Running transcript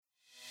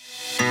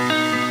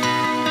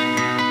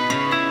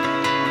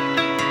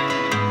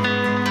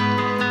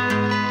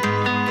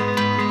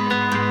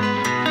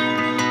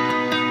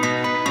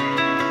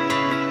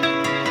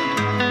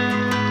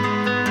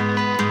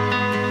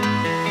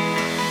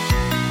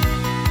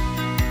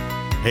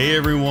Hey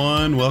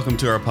everyone, welcome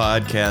to our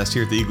podcast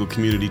here at the Eagle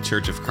Community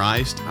Church of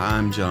Christ.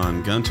 I'm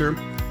John Gunter.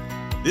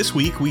 This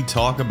week we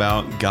talk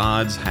about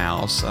God's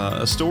house,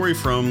 a story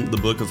from the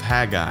book of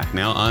Haggai.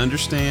 Now I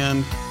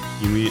understand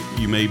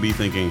you may be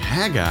thinking,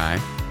 Haggai?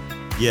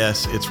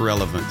 Yes, it's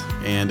relevant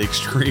and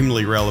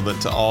extremely relevant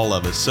to all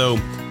of us. So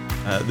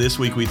this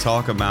week we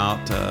talk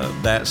about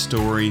that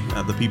story.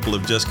 The people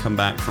have just come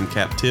back from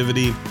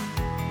captivity,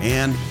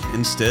 and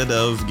instead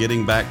of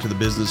getting back to the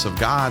business of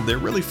God, they're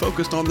really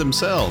focused on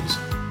themselves.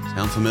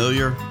 Sound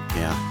familiar?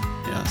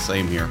 Yeah,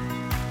 same here.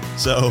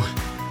 So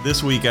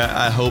this week,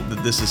 I hope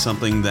that this is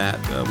something that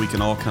we can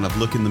all kind of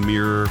look in the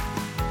mirror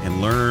and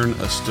learn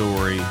a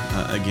story,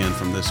 again,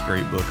 from this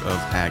great book of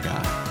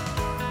Haggai.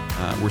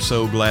 We're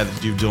so glad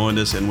that you've joined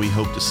us, and we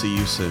hope to see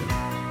you soon.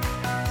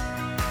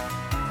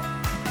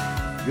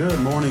 Good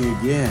morning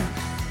again.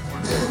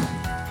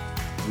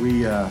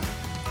 We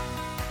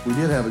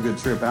did have a good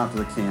trip out to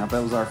the camp.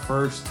 That was our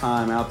first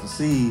time out to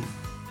see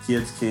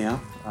kids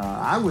camp.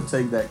 I would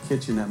take that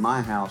kitchen at my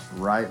house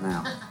right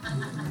now.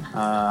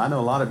 I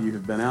know a lot of you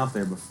have been out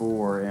there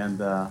before, and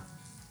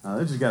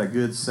they just got a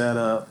good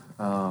setup.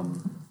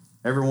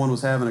 Everyone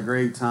was having a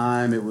great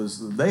time.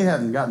 They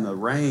hadn't gotten the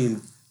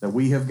rain that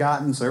we have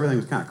gotten, so everything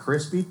was kind of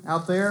crispy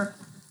out there,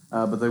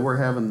 but they were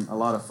having a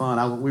lot of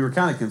fun. We were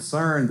kind of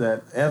concerned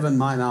that Evan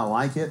might not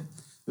like it.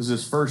 It was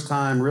his first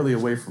time really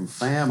away from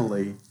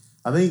family.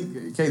 I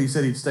think Katie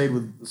said he'd stayed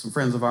with some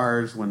friends of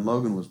ours when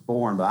Logan was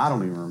born, but I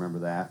don't even remember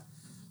that.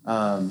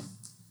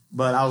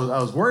 But I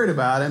was worried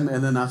about him,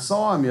 and then I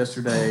saw him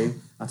yesterday.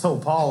 I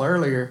told Paul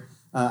earlier,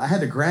 I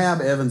had to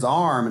grab Evan's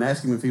arm and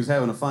ask him if he was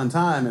having a fun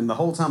time, and the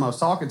whole time I was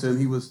talking to him,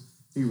 he was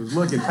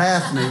looking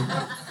past me,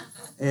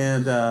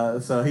 and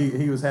so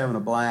he was having a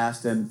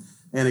blast. And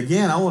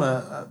again,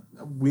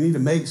 we need to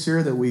make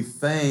sure that we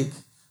thank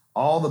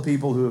all the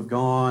people who have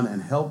gone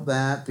and helped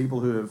that,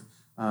 people who have,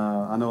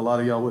 I know a lot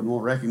of y'all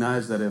won't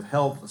recognize that have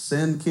helped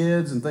send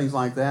kids and things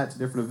like that to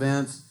different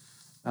events.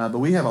 But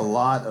we have a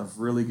lot of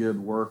really good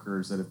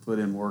workers that have put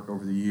in work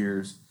over the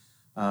years.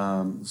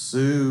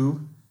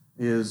 Sue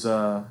is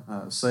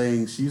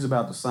saying she's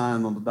about to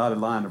sign on the dotted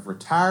line of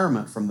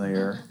retirement from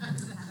there.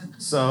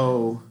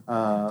 So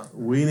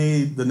we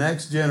need the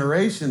next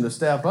generation to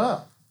step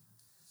up.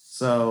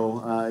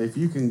 So if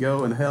you can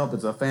go and help,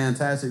 it's a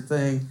fantastic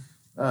thing.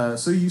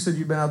 Sue, you said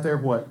you've been out there,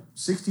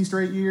 60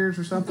 straight years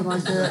or something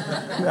like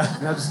that?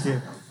 Yeah, I'm just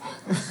kidding.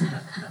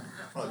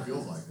 Probably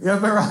feels like it. Yeah,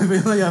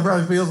 it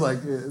probably feels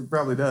like it.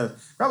 Probably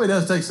does. Probably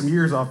does take some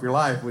years off your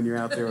life when you're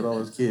out there with all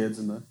those kids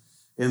in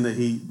the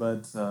heat.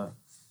 But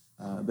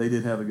they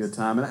did have a good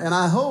time, and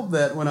I hope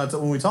that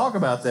when we talk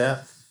about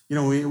that,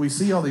 we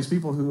see all these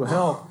people who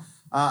help.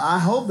 I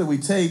hope that we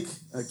take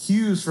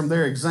cues from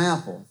their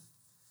example.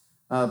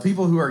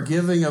 People who are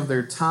giving of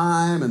their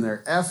time and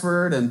their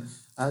effort, and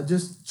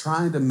just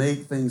trying to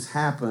make things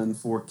happen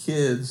for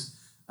kids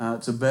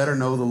to better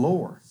know the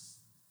Lord.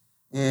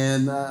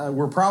 And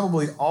we're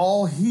probably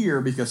all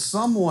here because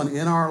someone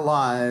in our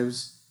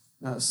lives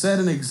set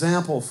an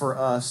example for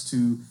us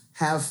to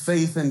have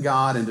faith in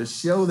God and to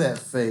show that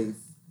faith,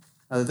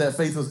 that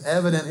faith was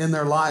evident in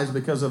their lives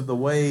because of the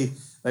way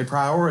they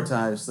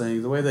prioritized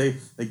things, the way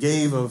they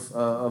gave of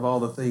all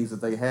the things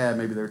that they had,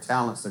 maybe their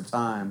talents, their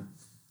time,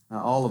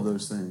 all of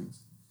those things.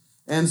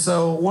 And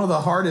so one of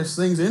the hardest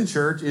things in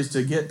church is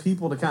to get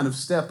people to kind of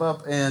step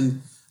up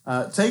and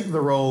take the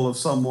role of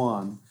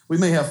someone. We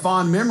may have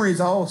fond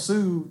memories. Oh,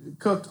 Sue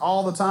cooked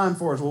all the time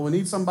for us. Well, we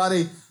need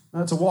somebody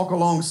to walk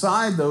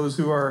alongside those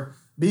who are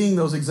being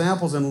those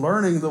examples and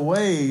learning the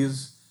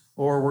ways,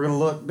 or we're going to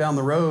look down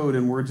the road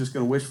and we're just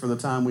going to wish for the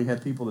time we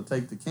had people to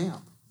take to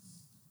camp.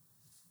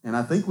 And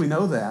I think we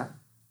know that,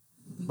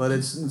 but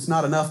it's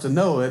not enough to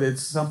know it.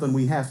 It's something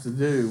we have to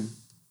do,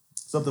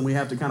 something we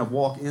have to kind of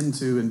walk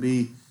into and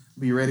be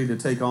ready to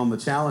take on the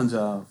challenge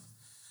of.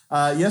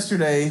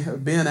 Yesterday,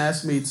 Ben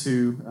asked me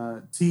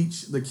to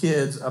teach the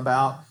kids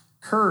about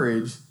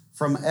courage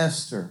from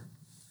Esther.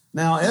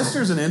 Now,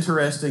 Esther's an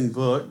interesting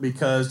book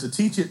because to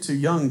teach it to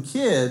young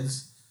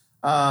kids,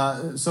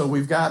 so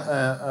we've got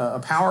a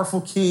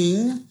powerful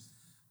king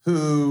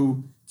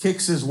who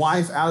kicks his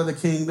wife out of the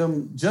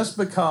kingdom just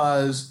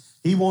because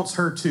he wants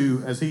her to,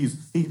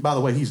 by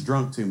the way, he's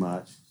drunk too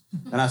much.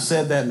 And I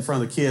said that in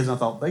front of the kids, and I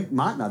thought they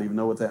might not even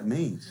know what that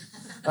means.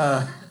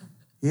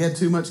 He had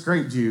too much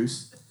grape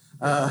juice,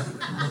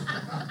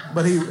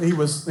 but he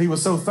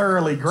was so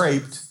thoroughly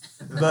graped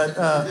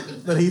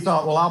that he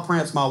thought, well, I'll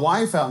prance my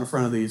wife out in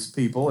front of these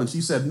people, and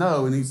she said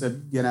no, and he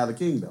said, get out of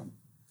the kingdom.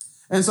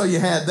 And so you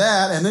had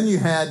that, and then you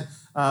had,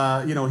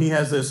 he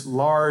has this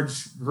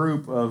large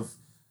group of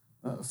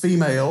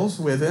females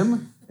with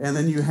him, and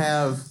then you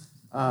have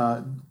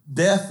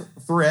death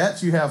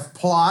threats, you have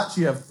plots,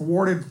 you have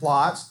thwarted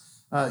plots,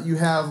 you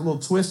have little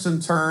twists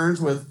and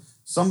turns with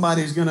I'm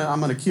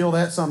going to kill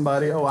that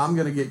somebody, I'm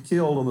going to get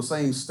killed on the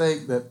same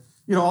stake that,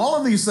 all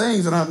of these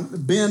things,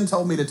 and Ben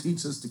told me to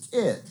teach this to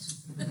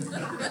kids.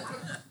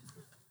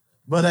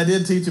 But I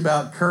did teach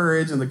about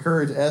courage and the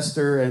courage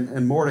Esther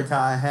and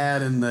Mordecai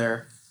had in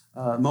their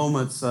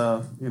moments,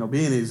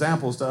 being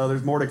examples to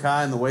others.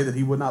 Mordecai in the way that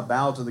he would not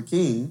bow to the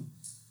king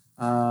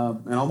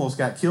and almost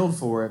got killed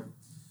for it.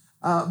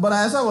 But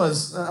as I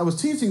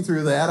was teaching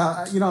through that,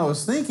 I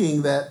was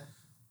thinking that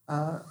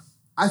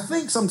I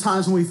think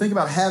sometimes when we think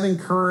about having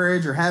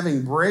courage or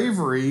having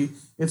bravery,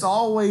 it's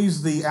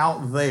always the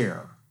out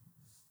there.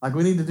 Like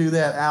we need to do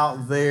that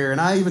out there.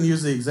 And I even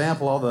use the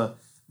example, all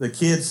the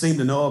kids seem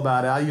to know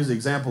about it. I use the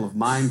example of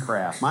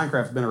Minecraft.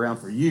 Minecraft's been around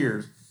for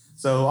years.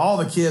 So all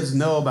the kids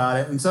know about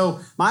it. And so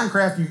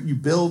Minecraft, you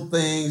build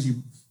things,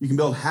 you can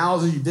build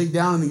houses, you dig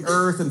down in the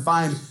earth and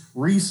find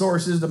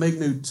resources to make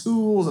new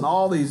tools and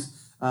all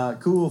these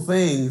cool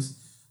things.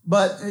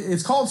 But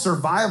it's called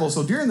survival.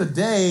 So during the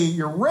day,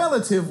 you're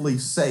relatively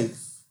safe.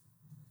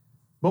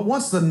 But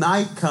once the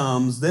night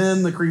comes,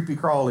 then the creepy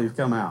crawlies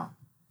come out.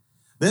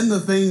 Then the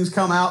things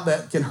come out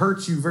that can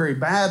hurt you very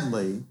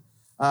badly.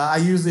 I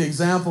use the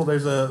example,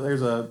 there's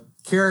a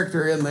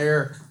character in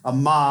there, a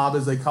mob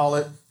as they call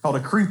it, called a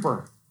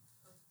creeper.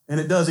 And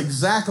it does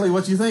exactly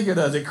what you think it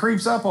does. It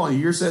creeps up on you.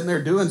 You're sitting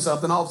there doing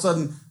something, all of a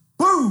sudden,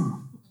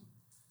 boom!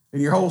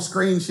 And your whole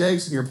screen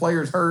shakes and your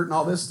player's hurt and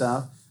all this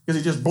stuff because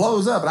it just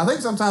blows up. And I think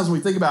sometimes when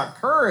we think about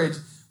courage,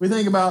 we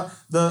think about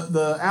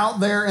the out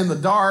there in the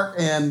dark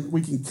and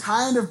we can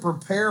kind of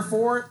prepare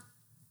for it.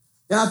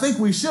 And I think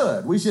we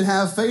should. We should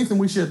have faith and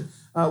we should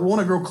want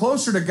to grow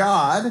closer to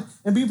God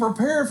and be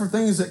prepared for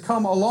things that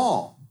come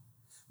along.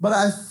 But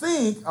I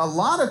think a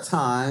lot of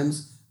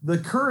times the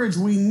courage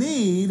we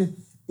need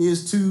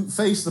is to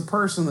face the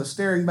person that's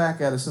staring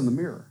back at us in the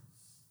mirror.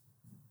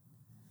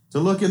 To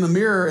look in the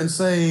mirror and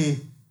say,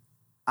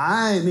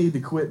 I need to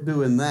quit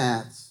doing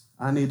that.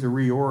 I need to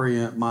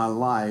reorient my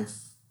life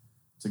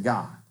to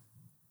God.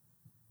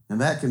 And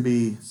that can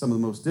be some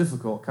of the most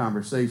difficult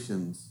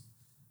conversations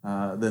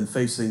than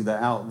facing the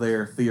out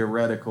there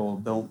theoretical,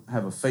 don't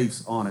have a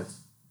face on it,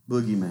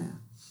 boogeyman.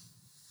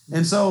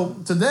 And so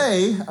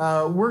today,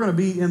 we're going to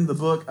be in the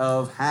book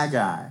of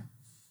Haggai.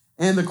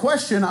 And the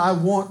question I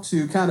want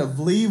to kind of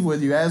leave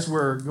with you as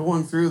we're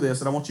going through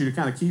this, and I want you to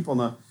kind of keep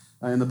on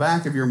in the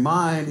back of your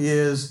mind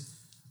is,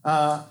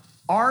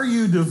 are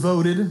you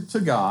devoted to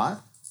God?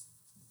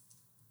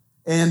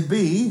 And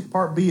B,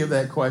 part B of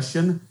that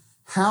question,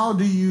 how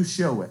do you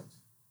show it?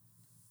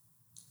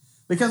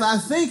 Because I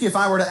think if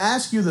I were to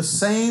ask you the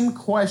same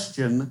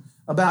question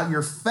about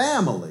your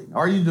family,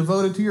 are you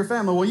devoted to your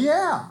family? Well,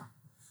 yeah.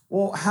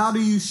 Well, how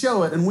do you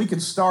show it? And we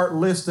could start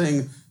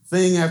listing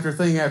thing after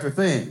thing after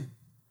thing.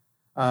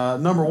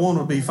 Number one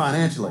would be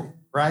financially,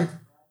 right?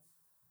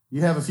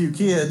 You have a few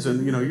kids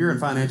and, you're in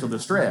financial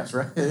distress,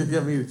 right? I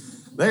mean,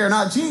 they are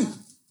not cheap.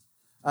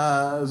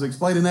 I was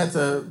explaining that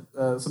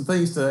to some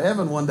things to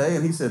Evan one day,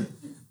 and he said,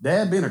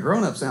 Dad, being a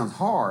grown-up sounds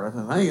hard. I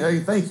said, hey,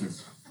 thank you.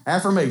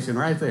 Affirmation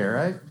right there,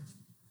 right?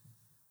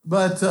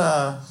 But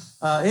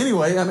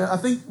anyway, I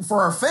think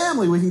for our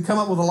family, we can come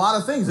up with a lot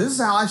of things. This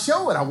is how I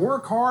show it. I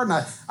work hard,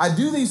 and I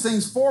do these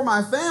things for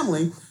my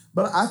family.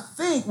 But I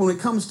think when it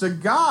comes to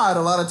God,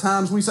 a lot of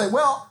times we say,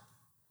 well,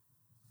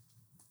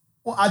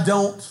 I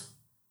don't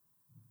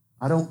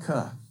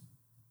cuss.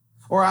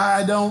 Or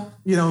I don't,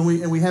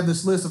 and we have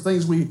this list of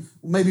things we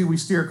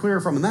steer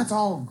clear from, and that's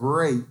all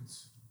great.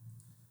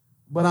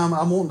 But I'm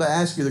wanting to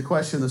ask you the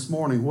question this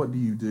morning, what do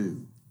you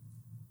do?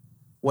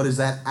 What is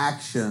that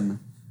action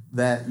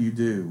that you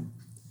do?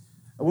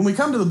 When we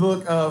come to the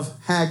book of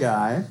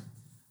Haggai,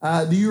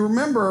 do you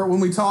remember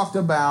when we talked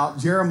about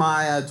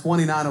Jeremiah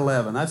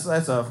 29:11?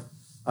 That's a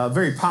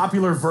very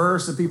popular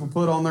verse that people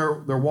put on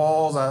their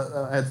walls.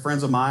 I had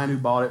friends of mine who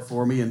bought it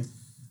for me. And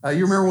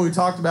you remember when we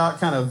talked about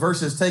kind of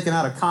verses taken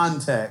out of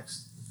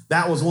context?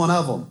 That was one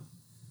of them.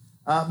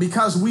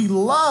 Because we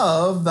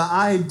love the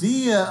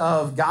idea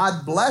of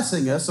God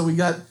blessing us. So we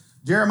got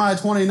Jeremiah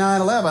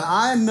 29:11.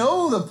 I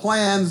know the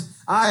plans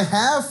I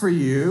have for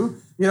you.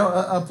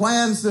 A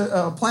plan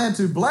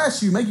to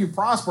bless you, make you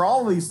prosper,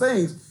 all of these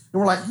things. And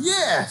we're like,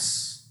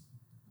 yes.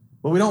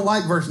 But we don't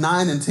like verse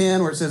 9 and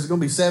 10 where it says it's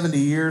going to be 70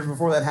 years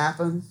before that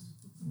happens.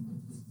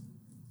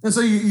 And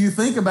so you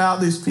think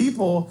about these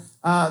people,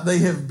 they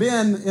have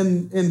been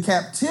in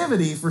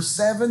captivity for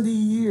 70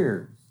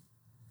 years.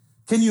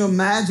 Can you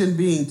imagine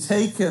being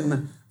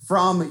taken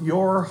from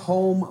your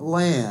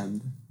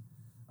homeland,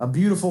 a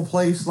beautiful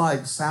place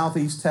like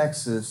Southeast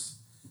Texas,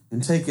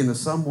 and taken to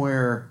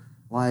somewhere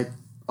like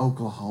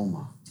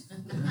Oklahoma?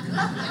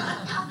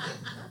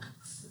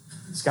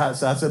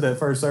 Scott, I said that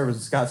first service,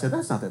 and Scott said,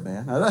 that's not that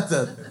bad.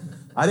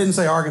 I didn't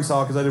say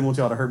Arkansas because I didn't want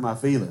y'all to hurt my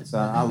feelings.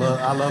 I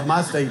love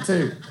my state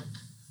too.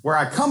 Where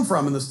I come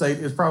from in the state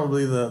is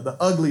probably the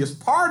ugliest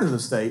part of the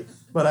state,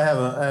 but I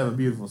have a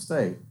beautiful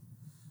state.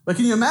 But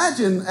can you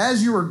imagine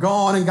as you were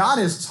gone and God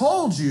has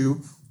told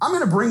you, I'm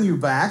going to bring you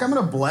back, I'm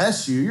going to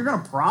bless you, you're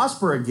going to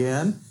prosper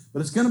again, but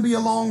it's going to be a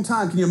long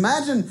time. Can you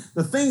imagine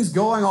the things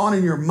going on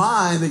in your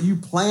mind that you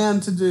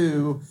planned to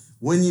do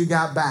when you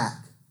got back?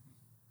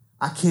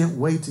 I can't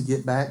wait to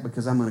get back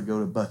because I'm going to go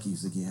to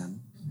Buc-ee's again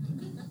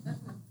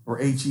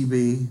or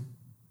H-E-B.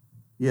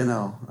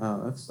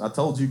 I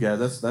told you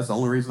guys, that's the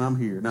only reason I'm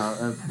here.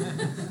 No,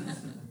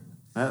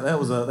 That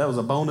was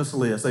a bonus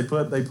list. They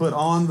put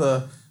on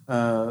the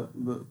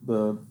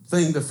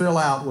thing to fill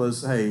out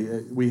was,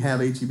 hey, we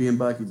have H-E-B and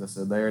Buc-ee's. I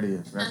said, there it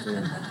is, right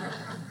there.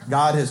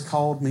 God has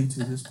called me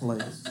to this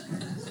place.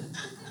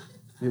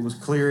 It was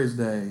clear as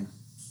day.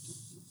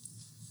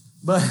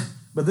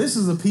 But this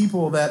is the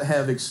people that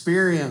have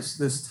experienced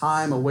this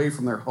time away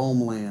from their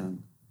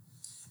homeland.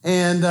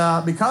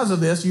 And because of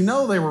this,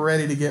 they were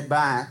ready to get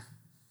back.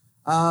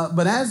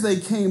 But as they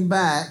came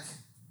back,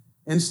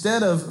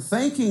 instead of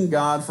thanking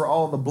God for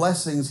all the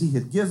blessings he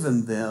had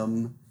given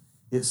them,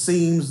 it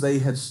seems they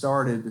had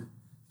started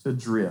to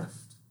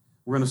drift.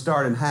 We're going to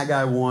start in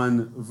Haggai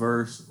 1,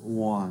 verse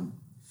 1.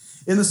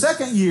 In the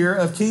second year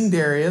of King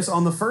Darius,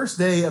 on the first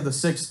day of the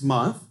 6th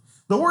month,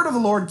 the word of the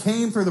Lord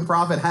came through the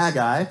prophet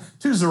Haggai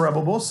to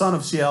Zerubbabel, son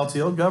of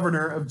Shealtiel,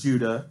 governor of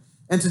Judah,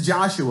 and to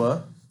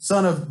Joshua,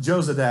 son of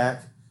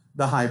Jozadak,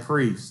 the high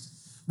priest.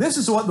 This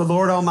is what the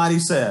Lord Almighty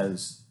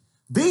says.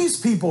 These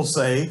people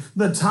say,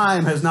 the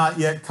time has not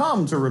yet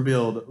come to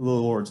rebuild the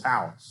Lord's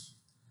house.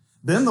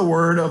 Then the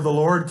word of the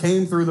Lord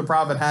came through the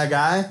prophet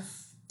Haggai.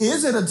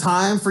 Is it a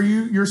time for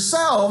you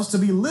yourselves to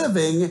be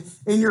living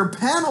in your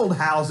paneled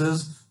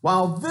houses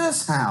while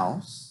this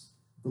house,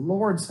 the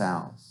Lord's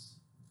house,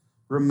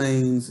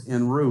 remains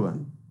in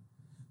ruin?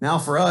 Now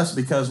for us,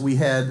 because we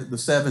had the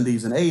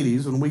 70s and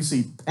 80s, when we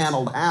see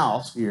paneled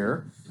house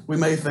here, we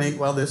may think,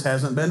 well, this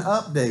hasn't been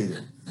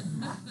updated.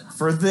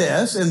 For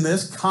this, in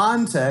this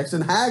context,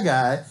 in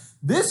Haggai,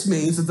 this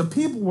means that the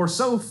people were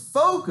so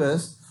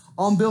focused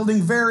on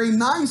building very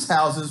nice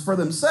houses for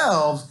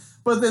themselves,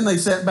 but then they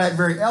sat back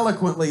very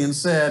eloquently and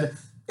said,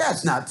 yeah,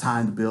 it's not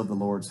time to build the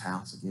Lord's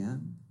house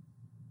again.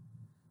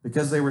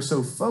 Because they were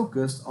so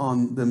focused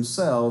on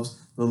themselves,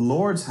 the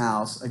Lord's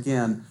house,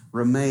 again,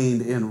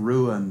 remained in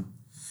ruin.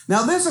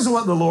 Now, this is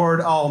what the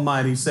Lord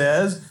Almighty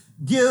says.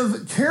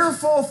 Give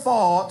careful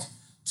thought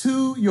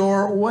to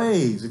your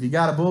ways. If you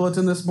got a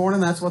bulletin this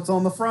morning, that's what's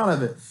on the front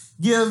of it.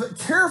 Give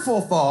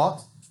careful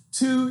thought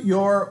to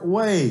your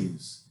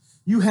ways.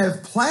 You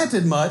have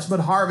planted much,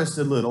 but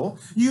harvested little.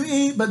 You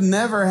eat, but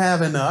never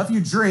have enough. You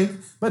drink,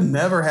 but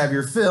never have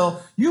your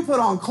fill. You put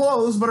on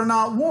clothes, but are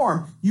not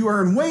warm. You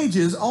earn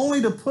wages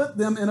only to put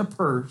them in a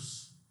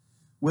purse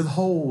with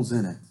holes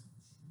in it.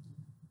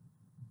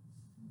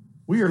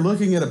 We are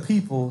looking at a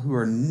people who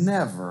are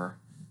never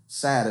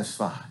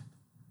satisfied.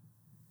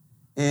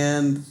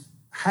 And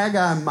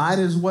Haggai might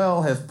as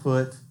well have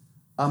put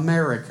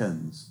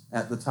Americans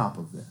at the top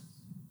of this.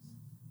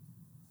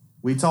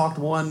 We talked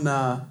one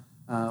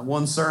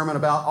sermon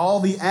about all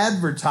the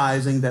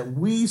advertising that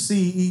we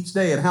see each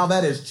day and how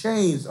that has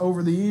changed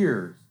over the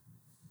years.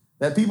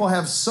 That people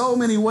have so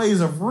many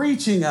ways of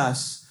reaching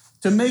us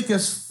to make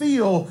us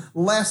feel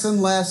less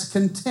and less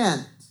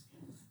content.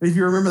 If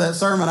you remember that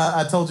sermon,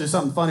 I told you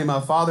something funny.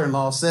 My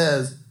father-in-law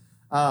says,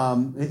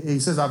 he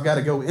says, I've got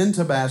to go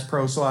into Bass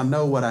Pro so I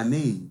know what I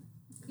need.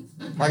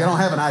 Like I don't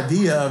have an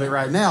idea of it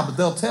right now, but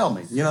they'll tell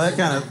me, that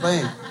kind of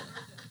thing.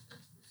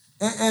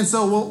 And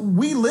so what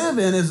we live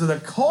in is a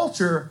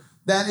culture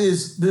that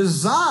is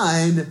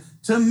designed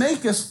to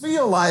make us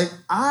feel like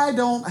I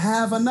don't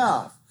have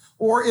enough.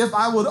 Or if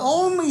I would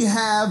only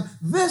have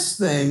this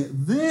thing,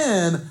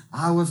 then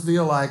I would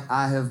feel like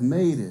I have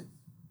made it.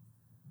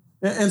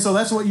 And so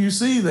that's what you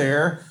see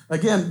there.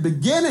 Again,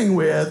 beginning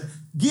with,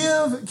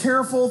 give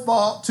careful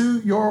thought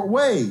to your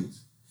ways.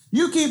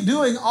 You keep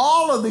doing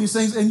all of these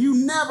things and you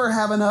never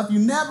have enough. You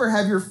never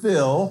have your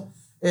fill.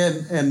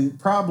 And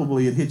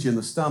probably it hit you in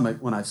the stomach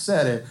when I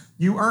said it.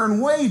 You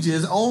earn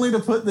wages only to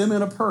put them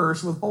in a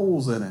purse with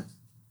holes in it.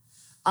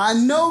 I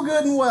know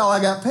good and well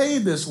I got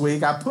paid this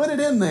week. I put it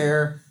in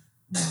there,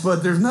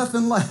 but there's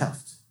nothing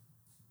left.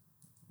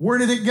 Where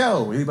did it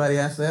go? Anybody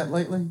asked that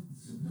lately?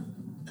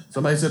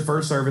 Somebody said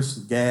first service,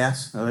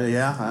 gas.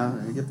 Yeah,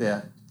 I get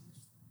that.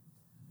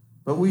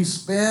 But we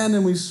spend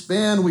and we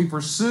spend, we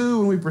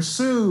pursue and we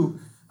pursue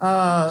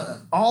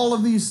all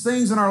of these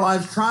things in our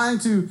lives trying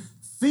to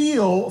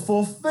feel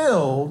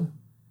fulfilled,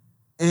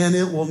 and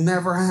it will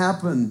never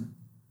happen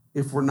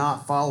if we're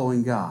not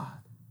following God.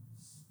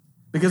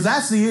 Because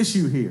that's the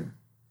issue here.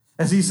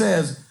 As he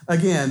says,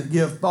 again,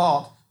 give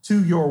thought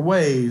to your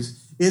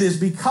ways. It is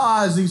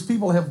because these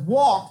people have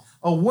walked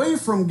away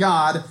from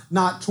God,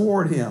 not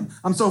toward him.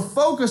 I'm so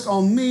focused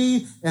on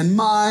me and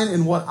mine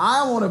and what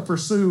I want to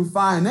pursue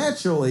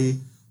financially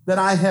that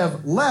I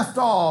have left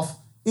off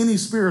any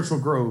spiritual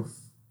growth,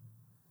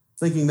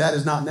 thinking that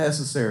is not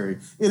necessary.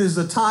 It is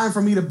the time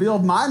for me to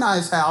build my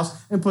nice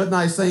house and put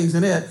nice things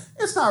in it.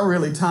 It's not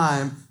really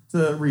time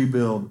to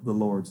rebuild the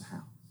Lord's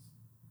house.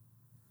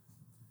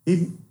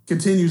 He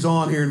continues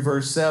on here in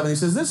verse 7. He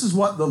says, this is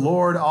what the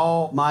Lord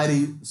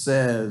Almighty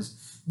says.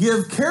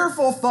 Give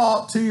careful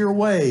thought to your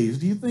ways.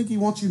 Do you think he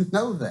wants you to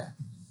know that?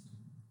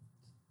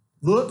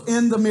 Look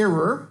in the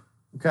mirror,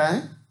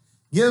 okay?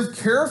 Give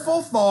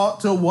careful thought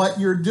to what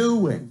you're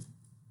doing.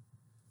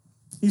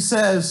 He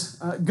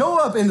says, go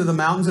up into the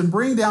mountains and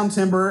bring down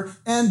timber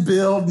and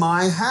build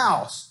my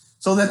house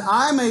so that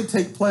I may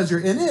take pleasure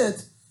in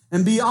it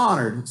and be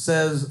honored,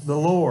 says the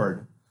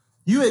Lord.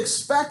 You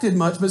expected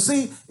much, but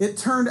see, it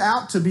turned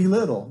out to be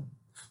little.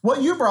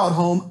 What you brought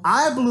home,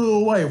 I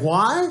blew away.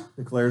 Why?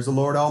 Declares the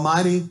Lord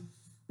Almighty.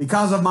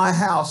 Because of my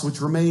house,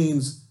 which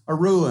remains a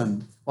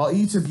ruin, while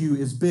each of you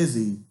is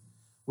busy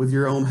with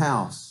your own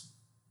house.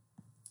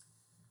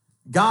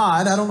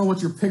 God, I don't know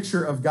what your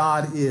picture of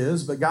God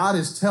is, but God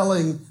is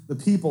telling the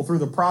people through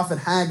the prophet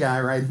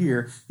Haggai right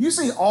here, you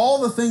see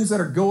all the things that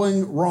are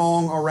going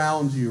wrong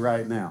around you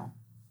right now.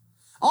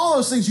 All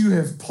those things you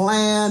have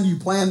planned, you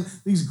planned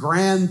these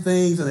grand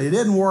things and they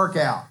didn't work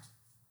out.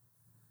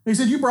 He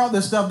said, you brought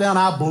this stuff down,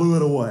 I blew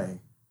it away.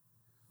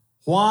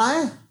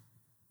 Why?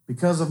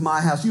 Because of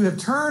my house. You have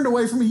turned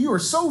away from me. You are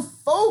so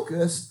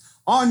focused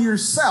on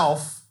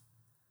yourself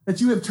that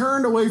you have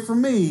turned away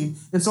from me.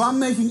 And so I'm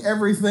making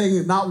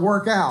everything not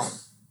work out.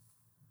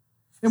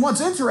 And what's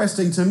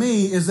interesting to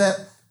me is that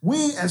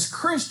we as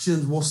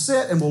Christians will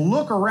sit and we'll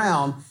look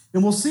around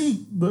and we'll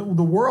see the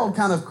world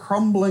kind of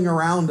crumbling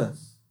around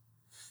us.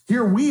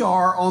 Here we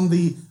are on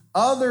the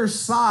other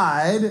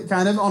side,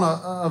 kind of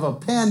of a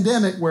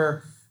pandemic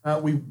where a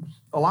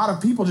lot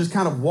of people just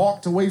kind of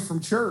walked away from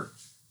church.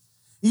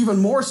 Even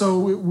more so,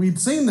 we've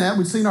seen that.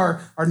 We've seen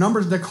our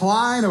numbers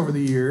decline over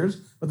the years,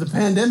 but the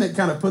pandemic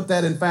kind of put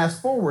that in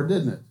fast forward,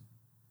 didn't it?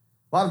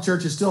 A lot of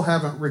churches still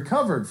haven't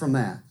recovered from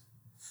that.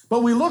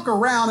 But we look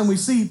around and we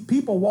see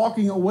people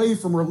walking away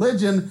from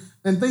religion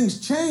and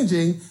things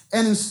changing,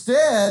 and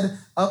instead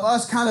of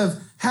us kind of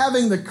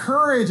having the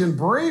courage and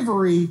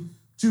bravery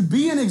to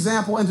be an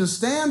example and to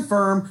stand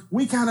firm,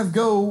 we kind of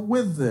go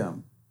with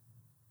them.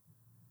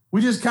 We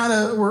just kind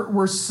of,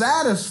 we're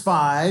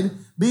satisfied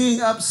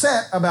being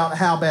upset about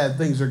how bad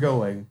things are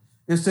going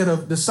instead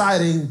of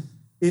deciding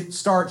it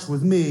starts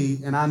with me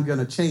and I'm going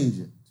to change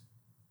it.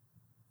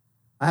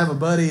 I have a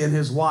buddy and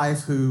his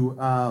wife who,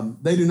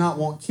 they do not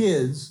want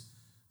kids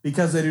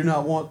because they do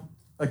not want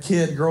a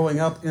kid growing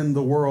up in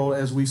the world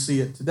as we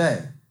see it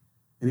today.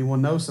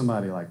 Anyone know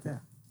somebody like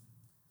that?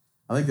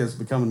 I think that's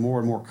becoming more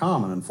and more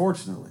common,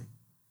 unfortunately.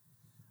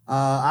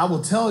 I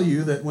will tell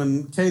you that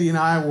when Katie and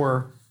I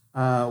were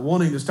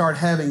wanting to start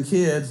having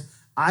kids,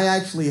 I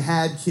actually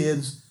had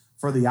kids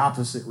for the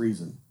opposite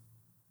reason.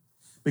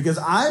 Because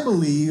I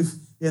believe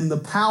in the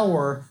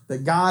power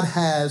that God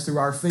has through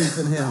our faith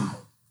in him.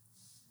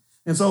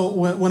 And so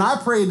when I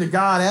prayed to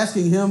God,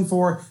 asking him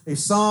for a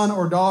son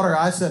or daughter,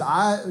 I said,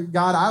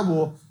 God, I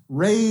will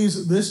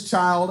raise this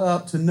child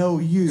up to know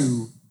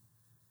you.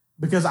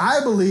 Because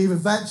I believe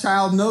if that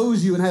child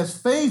knows you and has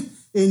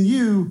faith in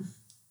you,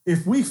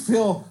 if we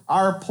fill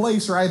our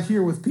place right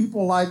here with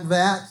people like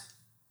that,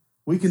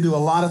 we can do a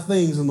lot of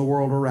things in the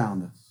world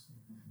around us.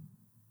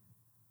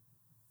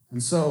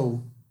 And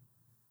so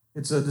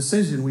it's a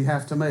decision we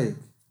have to make.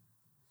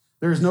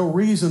 There's no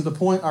reason to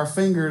point our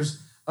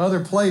fingers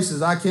other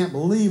places. I can't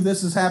believe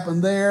this has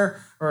happened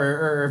there,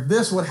 or if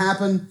this would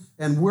happen,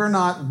 and we're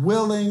not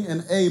willing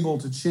and able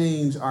to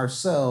change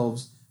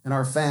ourselves and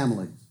our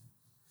families,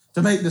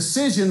 to make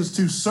decisions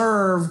to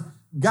serve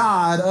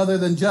God other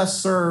than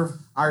just serve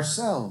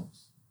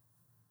ourselves.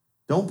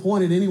 Don't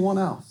point at anyone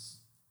else.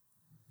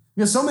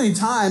 Because so many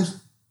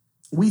times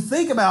we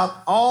think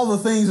about all the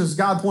things, as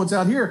God points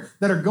out here,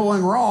 that are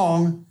going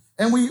wrong,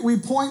 and we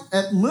point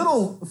at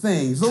little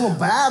things, little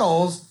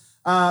battles,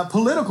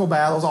 political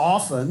battles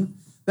often,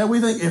 that we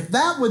think, if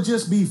that would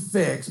just be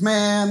fixed,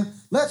 man,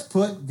 let's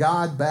put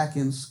God back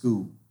in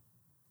school.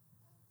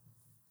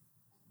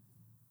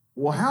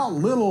 Well, how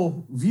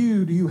little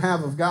view do you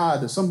have of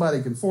God that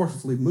somebody can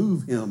forcefully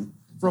move him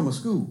from a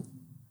school?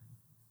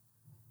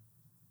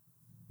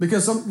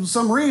 Because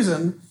some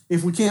reason,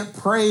 if we can't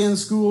pray in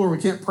school or we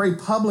can't pray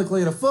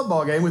publicly at a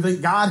football game, we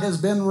think God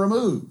has been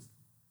removed.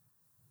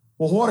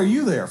 Well, what are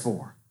you there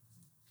for?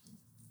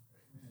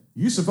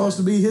 You're supposed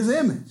to be his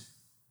image.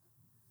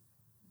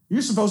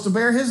 You're supposed to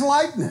bear his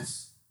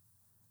likeness.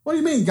 What do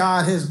you mean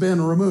God has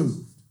been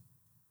removed?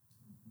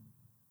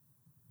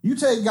 You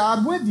take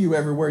God with you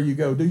everywhere you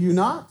go, do you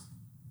not?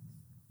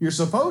 You're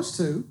supposed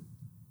to.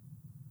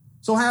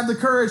 So have the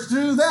courage to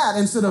do that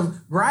instead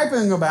of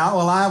griping about,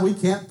 well, we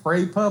can't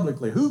pray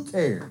publicly. Who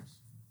cares?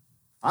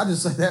 I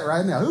just say that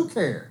right now. Who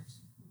cares?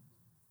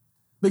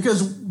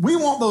 Because we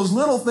want those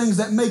little things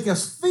that make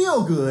us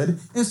feel good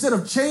instead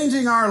of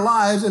changing our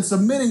lives and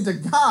submitting to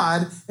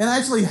God and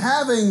actually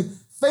having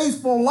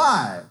faithful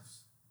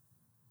lives.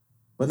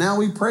 But now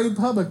we prayed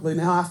publicly.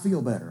 Now I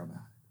feel better about it.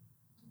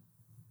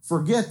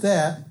 Forget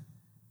that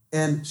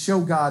and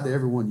show God to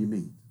everyone you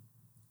meet.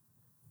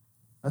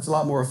 That's a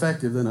lot more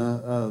effective than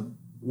a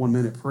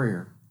 1-minute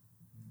prayer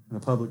in a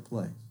public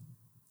place.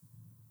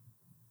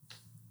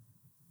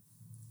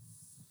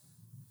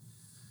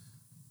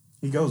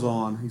 He goes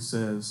on, he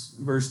says,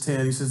 verse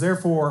 10, he says,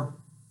 therefore,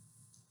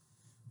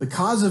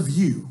 because of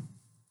you,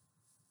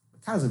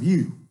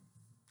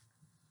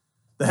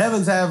 the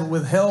heavens have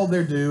withheld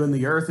their dew and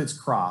the earth its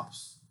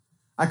crops.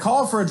 I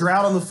call for a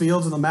drought on the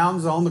fields and the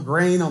mountains, on the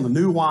grain, on the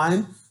new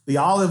wine, the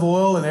olive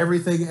oil, and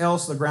everything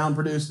else the ground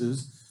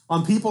produces,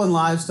 on people and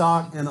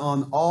livestock, and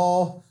on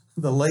all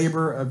the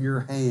labor of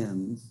your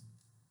hands.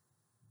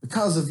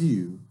 Because of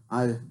you,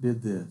 I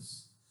did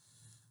this.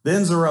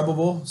 Then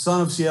Zerubbabel,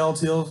 son of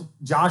Shealtiel,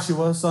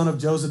 Joshua, son of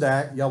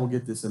Jozadak, y'all will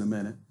get this in a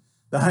minute,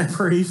 the high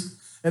priest,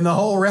 and the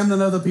whole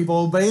remnant of the people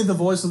obeyed the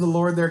voice of the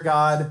Lord their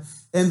God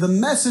and the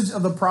message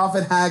of the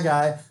prophet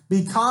Haggai,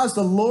 because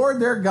the Lord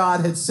their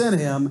God had sent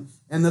him,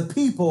 and the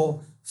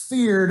people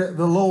feared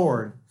the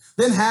Lord.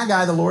 Then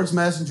Haggai, the Lord's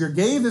messenger,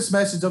 gave this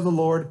message of the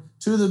Lord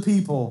to the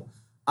people.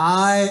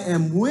 I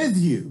am with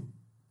you,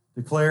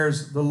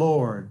 declares the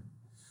Lord.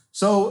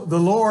 So the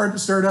Lord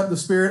stirred up the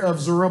spirit of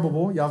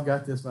Zerubbabel, y'all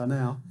got this by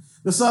now,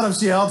 the son of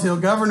Shealtiel,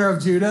 governor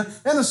of Judah,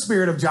 and the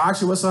spirit of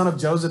Joshua, son of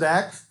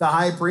Jozadak, the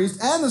high priest,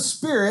 and the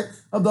spirit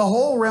of the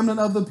whole remnant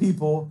of the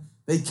people.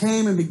 They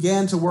came and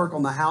began to work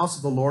on the house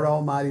of the Lord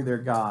Almighty their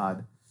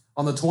God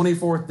on the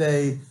 24th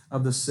day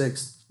of the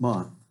 6th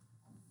month.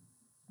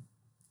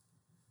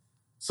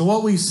 So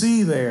what we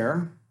see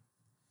there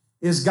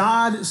is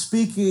God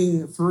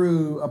speaking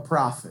through a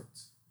prophet.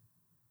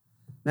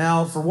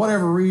 Now, for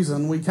whatever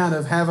reason, we kind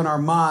of have in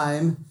our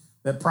mind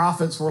that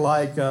prophets were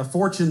like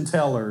fortune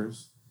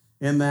tellers,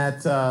 in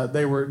that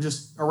they were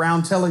just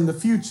around telling the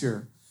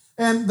future.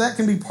 And that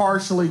can be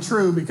partially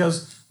true,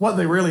 because what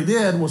they really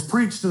did was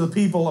preach to the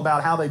people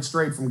about how they'd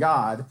strayed from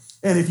God.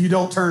 And if you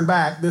don't turn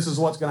back, this is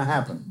what's going to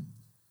happen,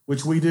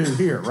 which we do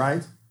here,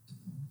 right?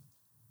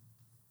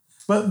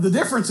 But the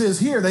difference is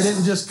here, they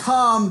didn't just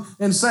come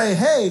and say,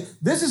 hey,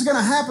 this is going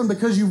to happen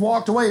because you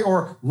walked away,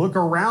 or look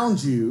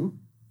around you.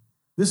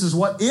 This is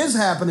what is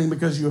happening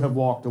because you have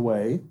walked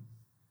away.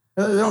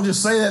 They don't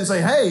just say that and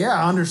say, hey, yeah,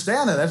 I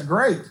understand that. That's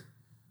great.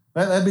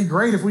 That'd be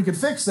great if we could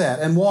fix that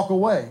and walk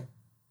away.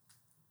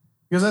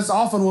 Because that's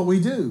often what we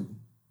do.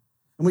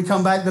 And we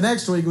come back the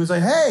next week and we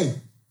say, hey,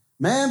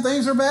 man,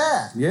 things are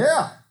bad.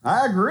 Yeah,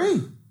 I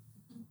agree.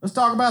 Let's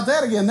talk about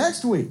that again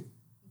next week.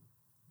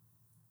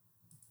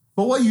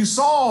 But what you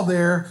saw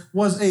there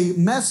was a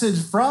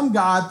message from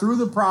God through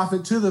the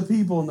prophet to the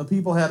people, and the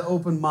people had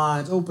open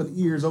minds, open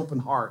ears, open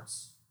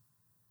hearts.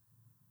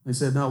 They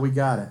said, no, we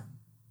got it.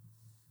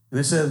 And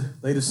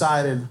they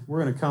decided,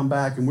 we're going to come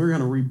back and we're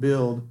going to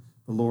rebuild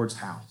the Lord's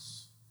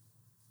house.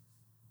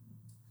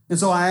 And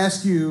so I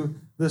ask you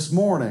this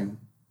morning,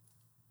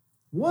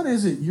 what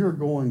is it you're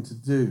going to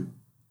do?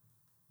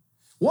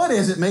 What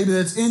is it maybe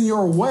that's in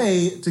your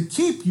way to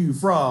keep you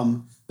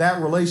from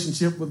that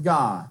relationship with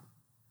God?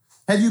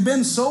 Have you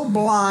been so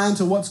blind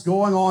to what's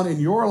going on in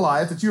your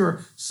life that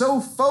you're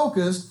so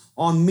focused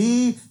on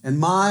me and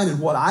mine and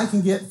what I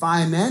can get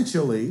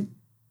financially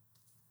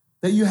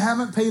that you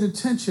haven't paid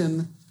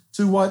attention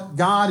to what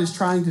God is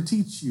trying to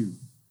teach you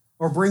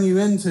or bring you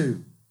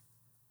into?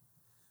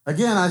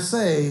 Again, I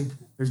say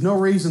there's no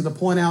reason to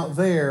point out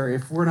there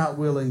if we're not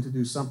willing to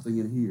do something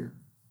in here.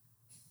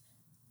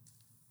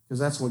 Because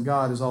that's what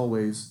God is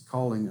always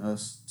calling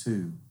us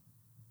to.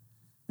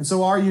 And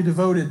so are you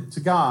devoted to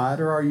God,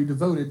 or are you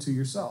devoted to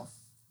yourself?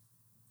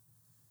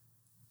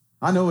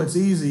 I know it's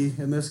easy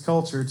in this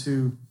culture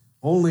to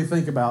only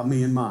think about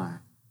me and mine.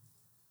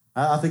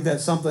 I think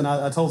that's something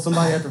I told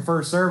somebody after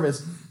first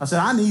service. I said,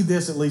 I need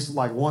this at least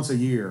like once a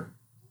year.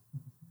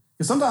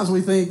 Because sometimes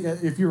we think,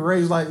 if you're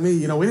raised like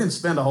me, we didn't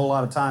spend a whole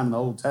lot of time in the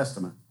Old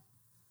Testament.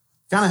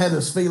 Kind of had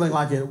this feeling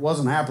like it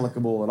wasn't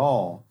applicable at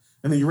all.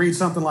 And then you read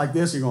something like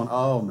this, you're going,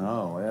 oh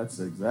no, it's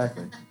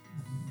kind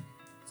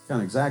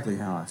of exactly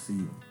how I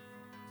feel.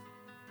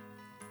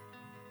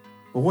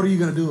 But what are you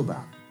going to do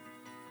about it?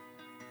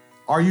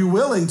 Are you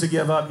willing to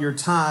give up your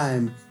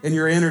time and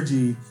your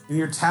energy and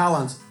your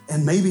talents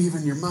and maybe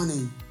even your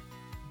money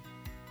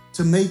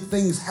to make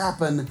things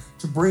happen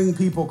to bring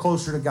people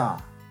closer to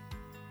God?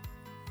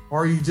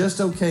 Or are you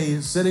just okay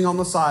sitting on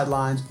the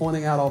sidelines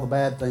pointing out all the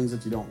bad things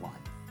that you don't like?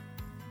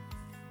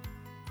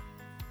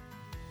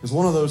 Because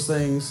one of those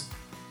things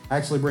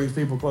actually brings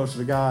people closer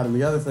to God, and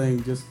the other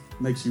thing just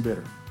makes you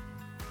bitter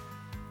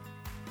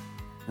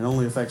and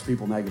only affects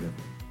people negatively.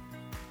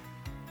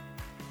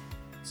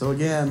 So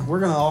again,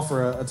 we're going to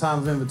offer a time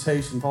of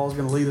invitation. Paul's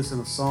going to lead us in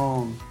a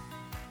song.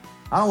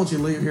 I don't want you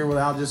to leave here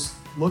without just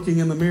looking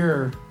in the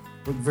mirror,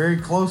 look very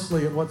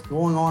closely at what's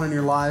going on in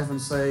your life and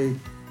say,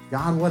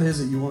 God, what is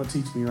it you want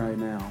to teach me right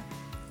now?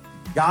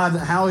 God,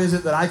 how is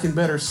it that I can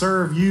better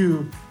serve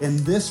you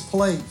in this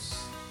place?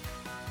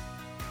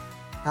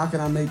 How can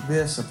I make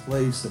this a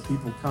place that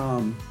people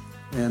come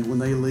and when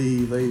they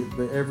leave, they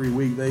every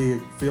week they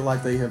feel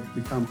like they have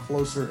become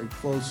closer and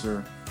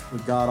closer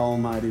with God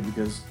Almighty?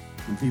 Because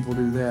when people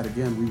do that,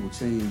 again, we will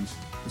change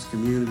this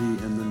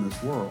community and then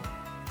this world.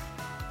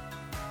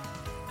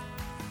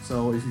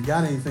 So if you've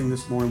got anything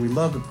this morning, we'd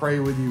love to pray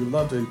with you. We'd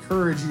love to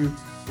encourage you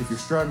if you're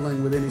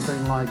struggling with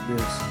anything like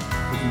this.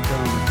 If you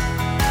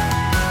come